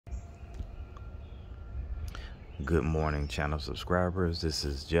Good morning, channel subscribers. This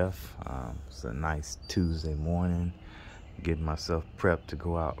is Jeff. It's a nice Tuesday morning. Getting myself prepped to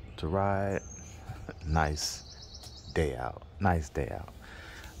go out to ride. Nice day out.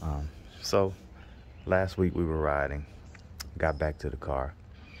 So last week we were riding. Got back to the car,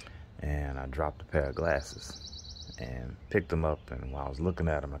 and I dropped a pair of glasses and picked them up. And while I was looking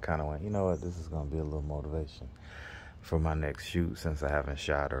at them, I kind of went, you know what? This is going to be a little motivation for my next shoot, since I haven't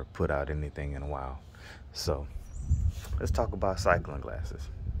shot or put out anything in a while. So let's talk about cycling glasses.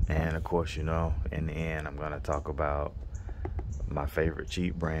 And of course, you know, in the end, I'm going to talk about my favorite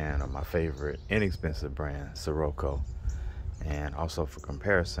cheap brand or my favorite inexpensive brand, Siroko. And also for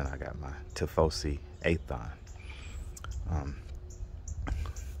comparison, I got my Tofosi 8th on.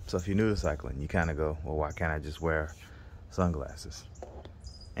 So if you're new to cycling, you kind of go, well, why can't I just wear sunglasses?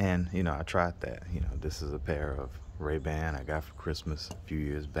 And, you know, I tried that. You know, this is a pair of Ray-Ban I got for Christmas a few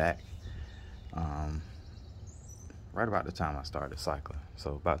years back. Right about the time I started cycling,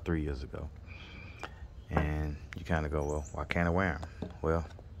 so about 3 years ago. And you kind of go, well, why can't I wear them? Well,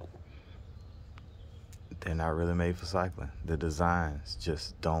 they're not really made for cycling. The designs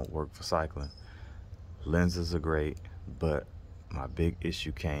just don't work for cycling. Lenses are great, but my big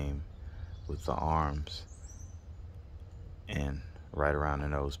issue came with the arms and right around the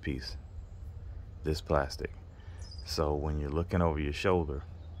nose piece, this plastic. So when you're looking over your shoulder,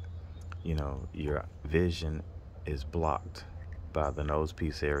 you know, your vision is blocked by the nose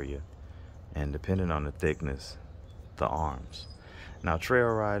piece area, and depending on the thickness, the arms. Now trail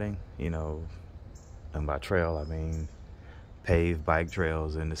riding, you know, and by trail I mean paved bike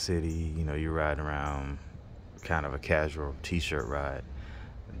trails in the city, you know, you're riding around kind of a casual t-shirt ride,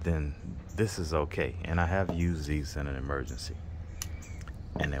 then this is okay. And I have used these in an emergency,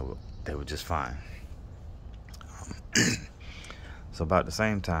 and they were just fine. So about the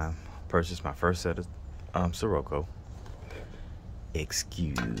same time, purchased my first set of Siroko.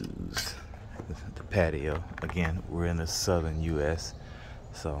 Excuse the patio. Again, we're in the southern U.S.,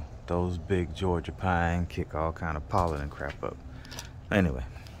 so those big Georgia pine kick all kind of pollen and crap up. Anyway,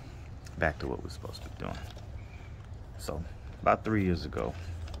 back to what we're supposed to be doing. So about 3 years ago,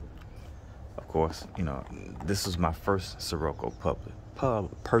 of course, you know, this was my first Siroko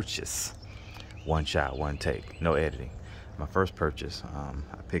public purchase. One shot, one take, no editing. My first purchase.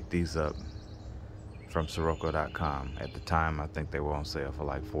 I picked these up from Siroko.com. At the time, I think they were on sale for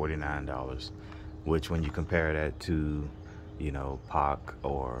like $49, which when you compare that to, you know, POC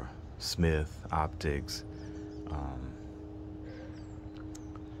or Smith Optics,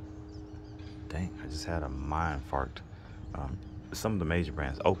 dang, I just had a mind fart. Some of the major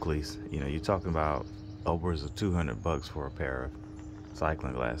brands, Oakley's, you know, you're talking about upwards of $200 for a pair of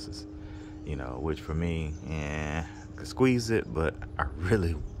cycling glasses, you know, which for me, could squeeze it, but I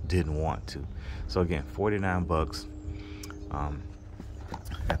really didn't want to. So again, 49 bucks.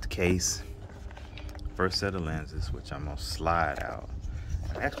 Got the case, first set of lenses, which I'm gonna slide out.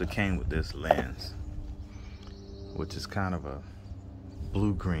 It actually came with this lens, which is kind of a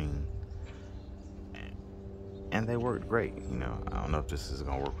blue-green, and they worked great. You know, I don't know if this is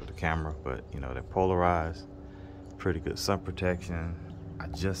gonna work with the camera, but you know, they're polarized, pretty good sun protection. I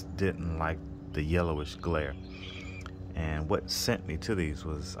just didn't like the yellowish glare. And what sent me to these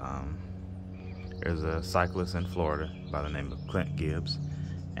was there's a cyclist in Florida by the name of Clint Gibbs,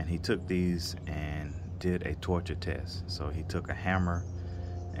 and he took these and did a torture test. So he took a hammer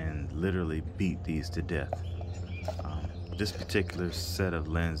and literally beat these to death. This particular set of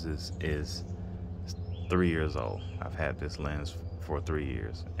lenses is 3 years old. I've had this lens for 3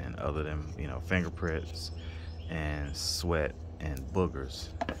 years, and other than, you know, fingerprints and sweat and boogers,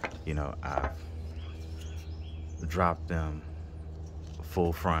 you know, I've dropped them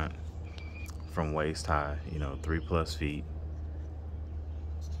full front from waist high, you know, 3+ feet.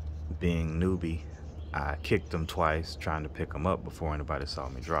 Being newbie, I kicked them twice trying to pick them up before anybody saw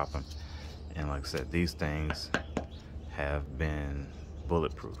me drop them. And like I said, these things have been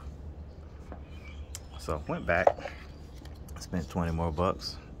bulletproof. So went back, spent 20 more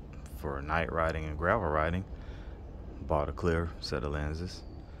bucks for night riding and gravel riding. Bought a clear set of lenses.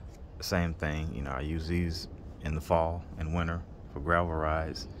 Same thing, you know, I use these in the fall and winter for gravel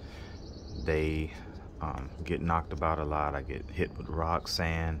rides. They get knocked about a lot. I get hit with rocks,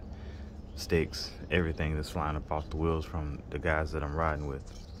 sand, sticks, everything that's flying up off the wheels from the guys that I'm riding with.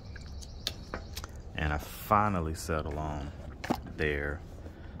 And I finally settle on their,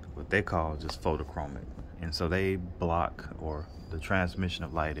 what they call just photochromic. And so they block, or the transmission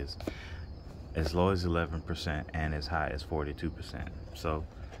of light is as low as 11% and as high as 42%. So,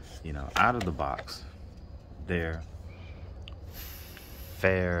 you know, out of the box, they're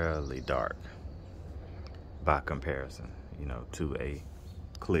fairly dark. by comparison, you know, to a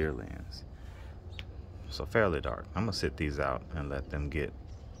clear lens. So fairly dark. I'm gonna sit these out and let them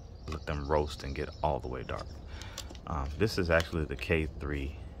roast and get all the way dark. This is actually the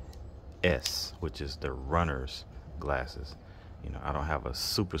K3S, which is the runner's glasses. You know, I don't have a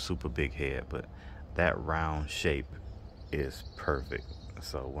super big head, but that round shape is perfect.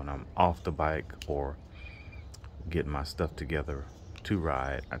 So when I'm off the bike or getting my stuff together to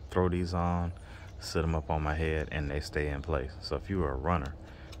ride, I throw these on, sit them up on my head, and they stay in place. So if you are a runner,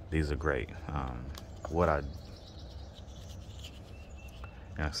 these are great. And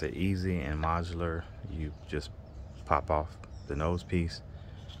I say easy and modular. You just pop off the nose piece,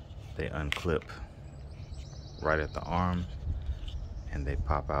 they unclip right at the arm, and they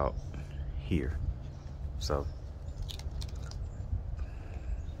pop out here. So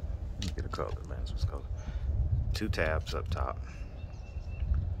let me get a color. Lens was color. 2 tabs up top,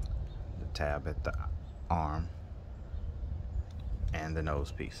 the tab at the arm, and the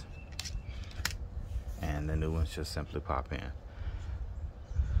nose piece. And the new ones just simply pop in.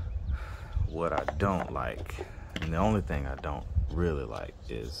 What I don't like, and the only thing I don't really like,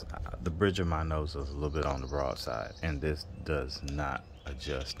 is the bridge of my nose is a little bit on the broad side, and this does not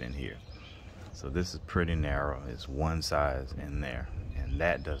adjust in here. So this is pretty narrow. It's one size in there, and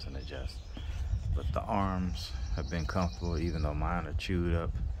that doesn't adjust. But the arms have been comfortable, even though mine are chewed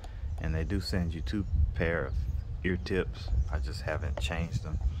up, and they do send you 2 pair of ear tips. I just haven't changed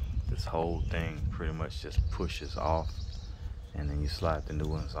them. This whole thing pretty much just pushes off, and then you slide the new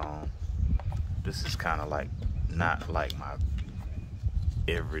ones on. This is kind of like not like my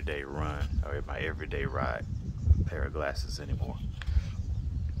everyday run or my everyday ride pair of glasses anymore.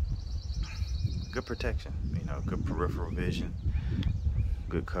 Good protection, you know, good peripheral vision,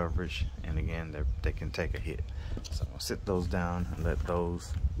 good coverage, and again, they can take a hit. So I'm gonna sit those down and let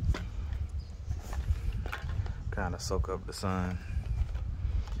those kind of soak up the sun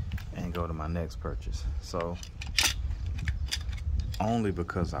and go to my next purchase. So only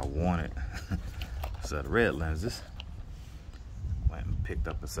because I wanted a set of red lenses, went and picked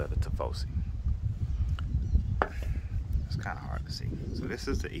up a set of Tofosi. It's kind of hard to see. So this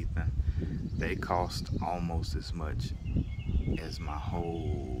is the Ethan. They cost almost as much as my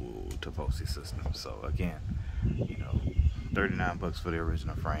whole Tofosi system. So again, you know, 39 bucks for the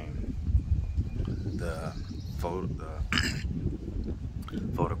original frame. The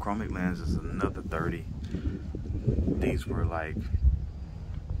photochromic lens is another 30. These were like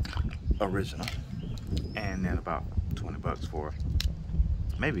original, and then about 20 bucks for,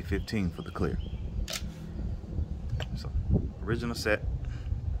 maybe 15 for the clear. So original set,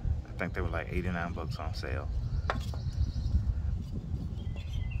 I think they were like 89 bucks on sale.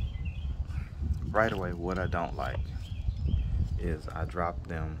 Right away, what I don't like is I dropped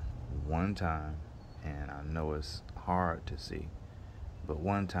them one time, and I know it's hard to see, but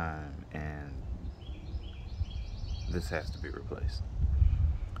one time, and this has to be replaced.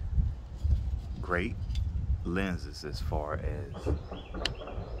 Great lenses as far as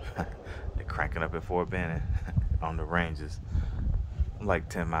they're cranking up at Fort Benning on the ranges. I'm like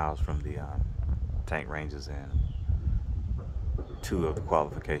 10 miles from the tank ranges and 2 of the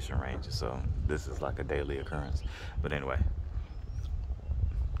qualification ranges, so this is like a daily occurrence. But anyway,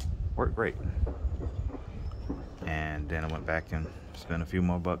 worked great. And then I went back and spent a few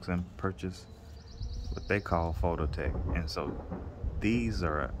more bucks and purchased what they call Phototech. And so these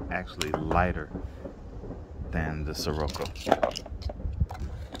are actually lighter than the Siroko.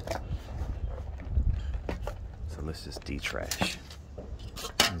 So let's just detrash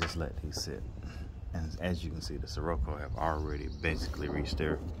and just let these sit. And as you can see, the Siroko have already basically reached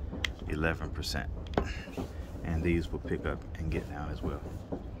their 11%. And these will pick up and get down as well.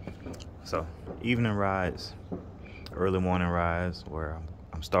 So evening rides, early morning rides where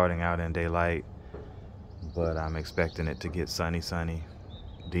I'm starting out in daylight, but I'm expecting it to get sunny.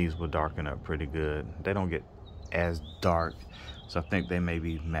 These will darken up pretty good. They don't get as dark, so I think they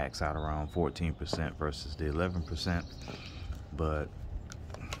maybe max out around 14% versus the 11%. But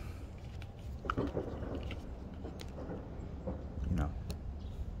you know,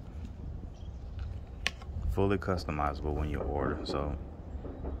 fully customizable when you order. So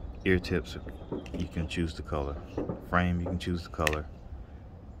ear tips, you can choose the color. Frame, you can choose the color.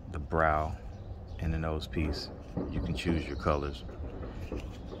 The brow and the nose piece, you can choose your colors.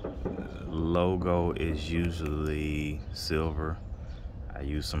 Logo is usually silver. I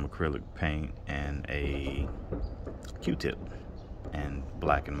use some acrylic paint and a Q-tip and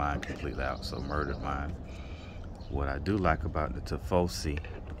blackened mine completely out, so murdered mine. What I do like about the Tofosi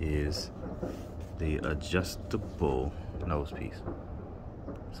is the adjustable nose piece.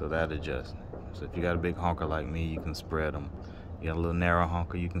 So that adjusts. So if you got a big honker like me, you can spread them. You got a little narrow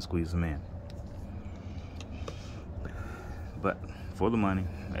honker, you can squeeze them in. But for the money,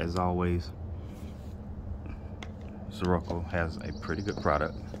 as always, Siroko has a pretty good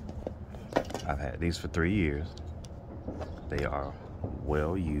product. I've had these for 3 years. They are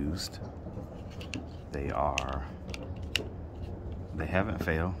well used. They haven't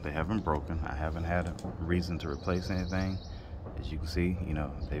failed. They haven't broken. I haven't had a reason to replace anything. As you can see, you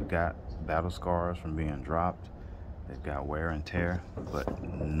know, they've got battle scars from being dropped. They've got wear and tear, but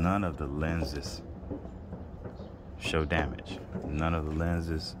none of the lenses show damage. None of the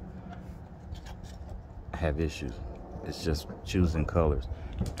lenses have issues. It's just choosing colors.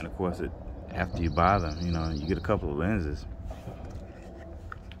 And of course, after you buy them, you know, you get a couple of lenses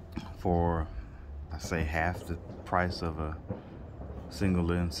for, I say, half the price of a single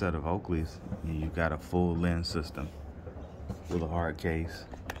lens set of Oakleys. You got a full lens system with a hard case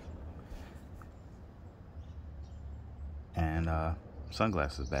and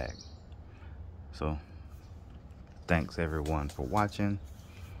sunglasses bag. So thanks everyone for watching.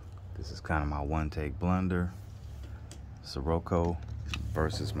 This is kind of my one take blunder. Siroko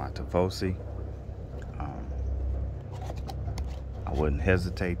versus my Tofosi. I wouldn't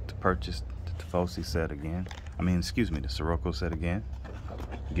hesitate to purchase the Tofosi set again. I mean, excuse me, the Siroko set again,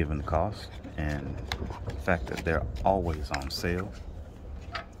 given the cost and the fact that they're always on sale.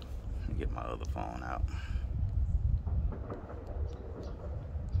 Let me get my other phone out.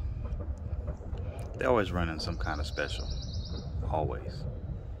 They're always running some kind of special. Always.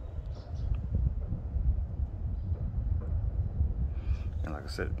 And like I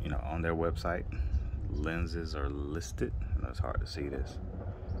said, you know, on their website, lenses are listed. I know it's hard to see this,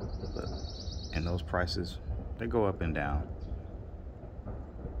 but and those prices, they go up and down.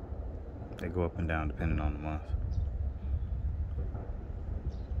 They go up and down depending on the month.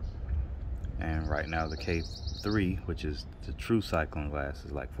 And right now the K3, which is the true cycling glass,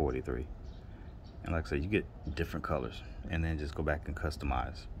 is like $43. And like I said, you get different colors, and then just go back and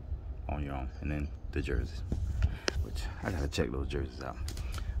customize on your own. And then the jerseys, which I gotta check those jerseys out.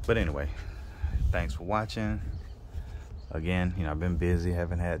 But anyway, thanks for watching. Again, you know, I've been busy,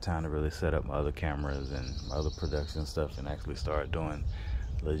 haven't had time to really set up my other cameras and my other production stuff and actually start doing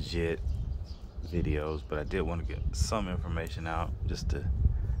legit videos. But I did want to get some information out just to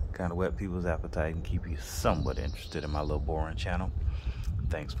kind of whet people's appetite and keep you somewhat interested in my little boring channel.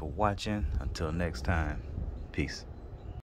 Thanks for watching. Until next time, peace.